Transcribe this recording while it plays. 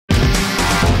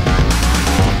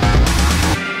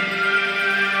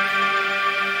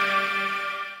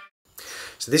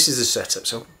So this is the setup.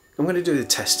 So I'm going to do the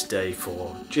test today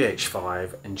for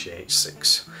GH5 and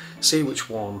GH6. See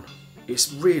which one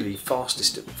is really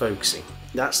fastest at focusing.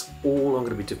 That's all I'm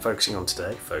going to be focusing on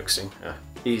today.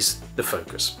 Is the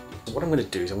focus. So what I'm going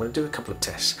to do is I'm going to do a couple of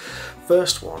tests.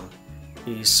 First one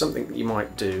is something that you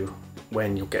might do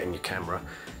when you're getting your camera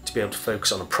to be able to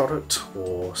focus on a product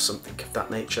or something of that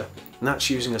nature, and that's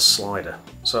using a slider.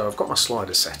 So I've got my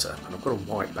slider set up and I've got a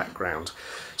white background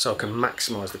so I can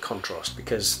maximise the contrast,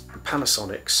 because the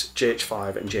Panasonics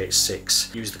GH5 and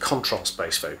GH6 use the contrast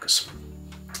based focus.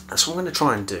 And so what I'm going to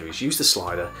try and do is use the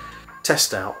slider,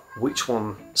 test out which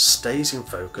one stays in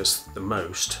focus the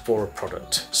most for a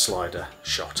product slider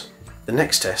shot. The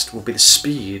next test will be the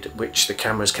speed at which the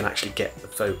cameras can actually get the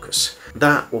focus.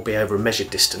 That will be over a measured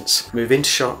distance. Move into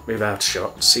shot, move out of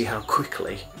shot, see how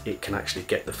quickly it can actually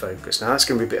get the focus. Now that's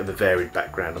going to be a bit of a varied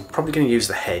background. I'm probably going to use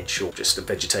the hedge or just a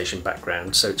vegetation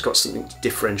background, so it's got something to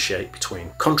differentiate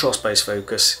between. Contrast-based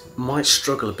focus might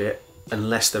struggle a bit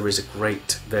unless there is a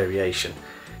great variation.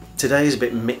 Today is a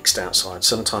bit mixed outside,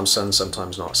 sometimes sun,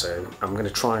 sometimes not, so I'm going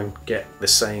to try and get the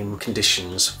same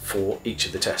conditions for each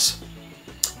of the tests.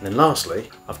 And then lastly,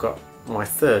 I've got my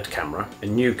third camera, a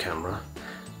new camera,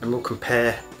 and we'll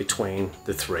compare between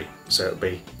the three. So it'll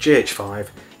be GH5,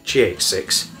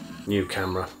 GH6, new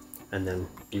camera, and then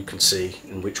you can see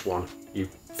in which one you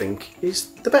think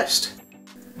is the best.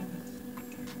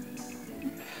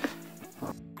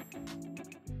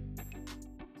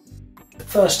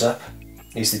 First up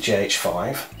is the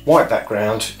GH5, white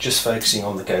background, just focusing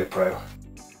on the GoPro,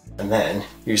 and then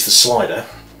use the slider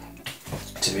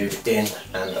to move it in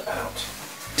and out.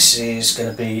 This is going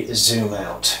to be a zoom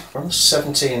out from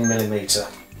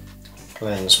 17mm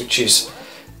lens, which is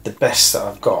the best that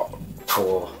I've got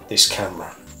for this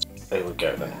camera. There we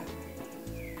go then.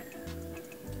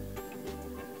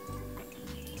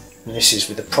 And this is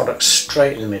with the product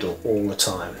straight in the middle all the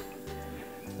time.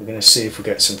 We're going to see if we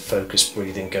get some focus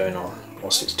breathing going on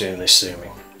whilst it's doing this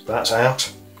zooming. So that's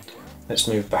out. Let's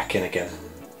move back in again.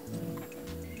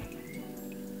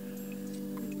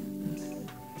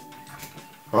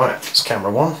 Right, it's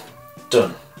camera one,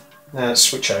 done. Now let's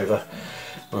switch over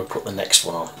and we'll put the next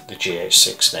one on, the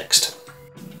GH6 next.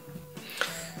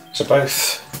 So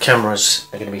both cameras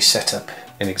are going to be set up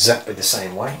in exactly the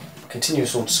same way.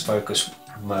 Continuous autofocus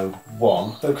mode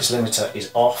 1, focus limiter is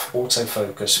off,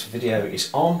 autofocus video is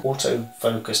on,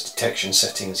 autofocus detection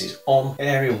settings is on,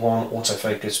 area 1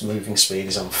 autofocus moving speed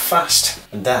is on fast,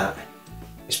 and that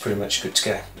is pretty much good to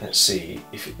go. Let's see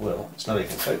if it will. It's not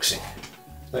even focusing.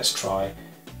 Let's try.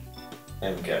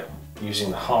 There we go,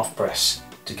 using the half press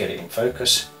to get it in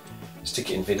focus, stick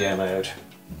it in video mode,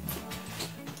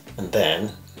 and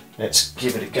then let's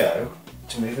give it a go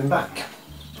to moving back.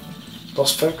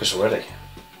 Lost focus already.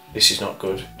 This is not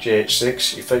good.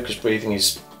 GH6, your focus breathing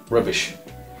is rubbish.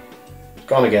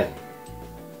 Gone again.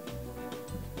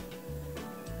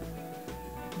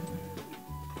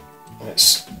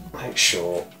 Let's make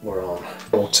sure we're on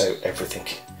auto everything.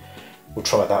 We'll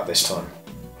try that this time.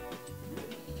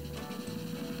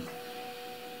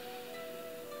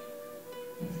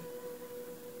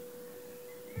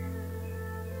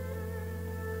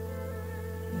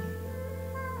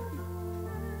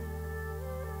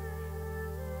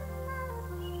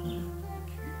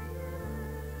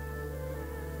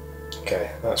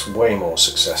 Okay, that's way more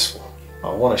successful.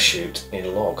 I want to shoot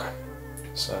in log,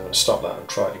 so I'm going to stop that and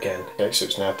try it again. Okay, so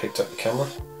it's now picked up the camera.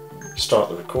 Start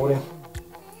the recording.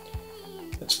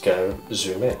 Let's go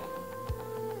zoom in.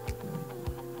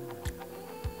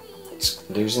 It's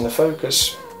losing the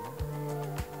focus.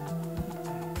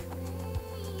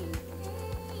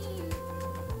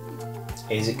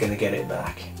 Is it going to get it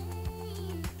back?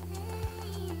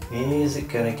 Is it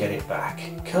going to get it back?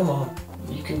 Come on,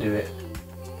 you can do it.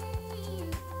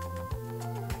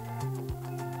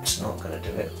 It's not going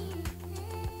to do it.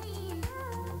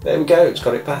 There we go, it's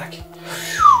got it back.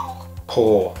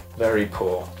 Poor, very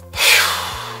poor.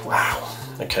 Wow.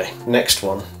 Okay, next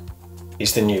one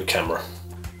is the new camera.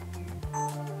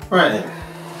 Right then,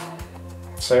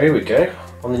 so here we go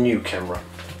on the new camera.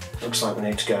 Looks like we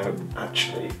need to go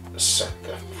actually set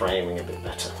the framing a bit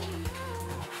better.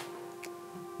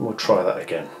 We'll try that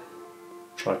again.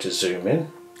 Try to zoom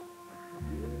in,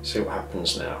 see what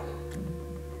happens now.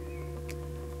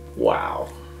 Wow,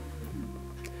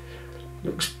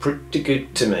 looks pretty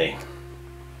good to me.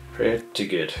 Pretty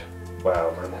good.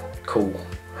 Wow man, cool,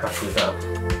 happy with that.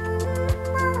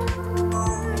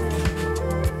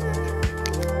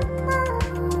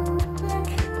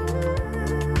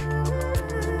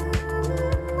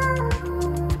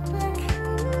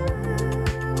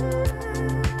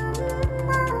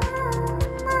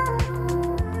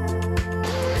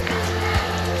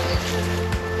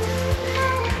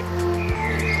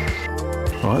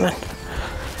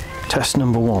 test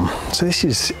number one. So this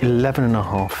is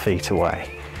 11.5 feet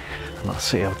away. And I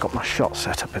see I've got my shot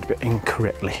set up a bit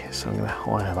incorrectly, so I'm going to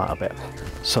higher that a bit.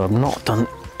 So I've not done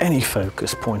any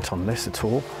focus point on this at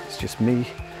all. It's just me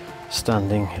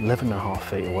standing 11.5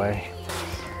 feet away.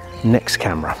 Next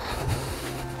camera.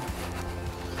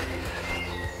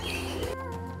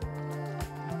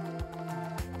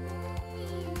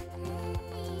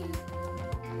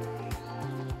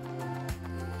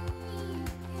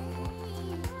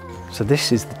 So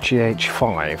this is the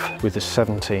GH5 with a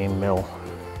 17mm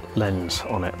lens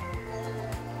on it.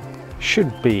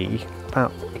 Should be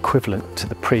about equivalent to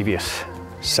the previous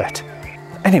set.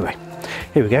 Anyway,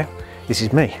 here we go. This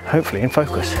is me, hopefully in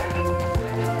focus.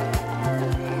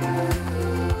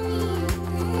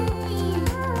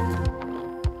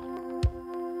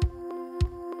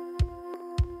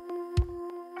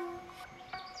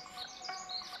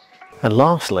 And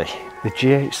lastly, the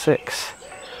GH6.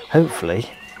 Hopefully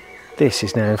this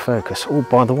is now in focus. Oh,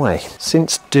 by the way,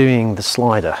 since doing the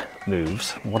slider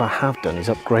moves, what I have done is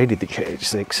upgraded the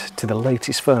GH6 to the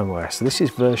latest firmware. So this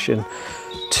is version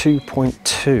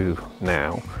 2.2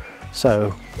 now.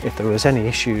 So if there was any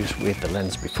issues with the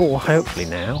lens before, hopefully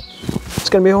now it's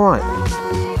going to be all right.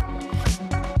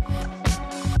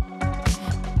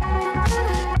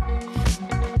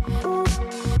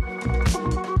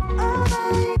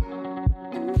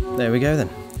 There we go then.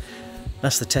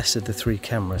 That's the test of the three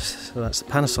cameras. So that's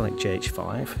the Panasonic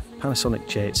GH5, Panasonic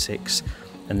GH6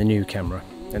 and the new camera.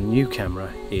 And the new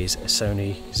camera is a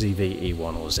Sony ZV-E1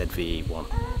 or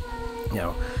ZV-E1.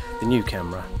 Now, the new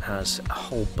camera has a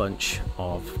whole bunch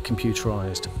of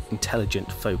computerized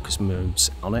intelligent focus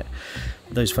modes on it.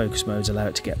 Those focus modes allow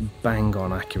it to get bang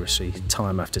on accuracy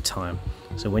time after time.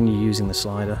 So when you're using the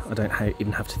slider, I don't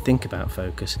even have to think about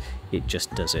focus, it just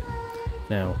does it.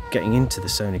 Now, getting into the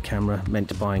Sony camera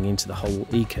meant buying into the whole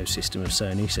ecosystem of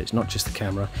Sony, so it's not just the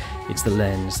camera, it's the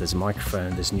lens, there's a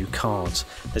microphone, there's new cards.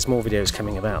 There's more videos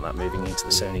coming about that moving into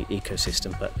the Sony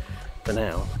ecosystem, but for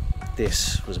now,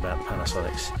 this was about the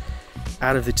Panasonics.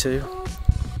 Out of the two,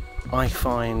 I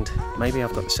find maybe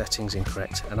I've got the settings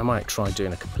incorrect and I might try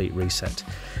doing a complete reset,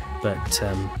 but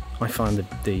I find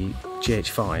that the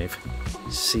GH5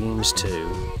 seems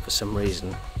to, for some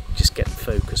reason, just get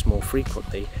focus more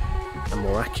frequently and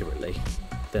more accurately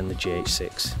than the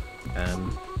GH6.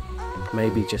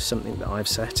 Maybe just something that I've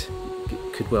set,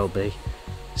 could well be.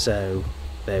 So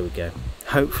there we go.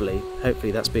 Hopefully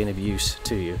that's been of use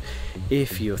to you.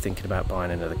 If you're thinking about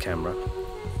buying another camera,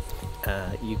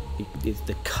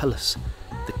 the colours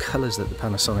that the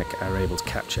Panasonic are able to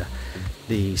capture,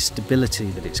 the stability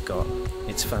that it's got,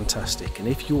 it's fantastic. And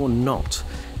if you're not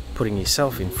putting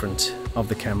yourself in front of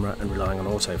the camera and relying on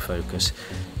autofocus,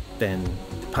 then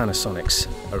the Panasonics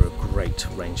are a great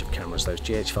range of cameras. Those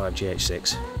GH5,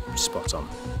 GH6, spot on.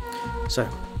 So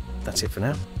that's it for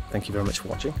now. Thank you very much for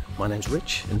watching. My name's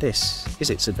Rich and this is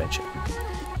It's Adventure.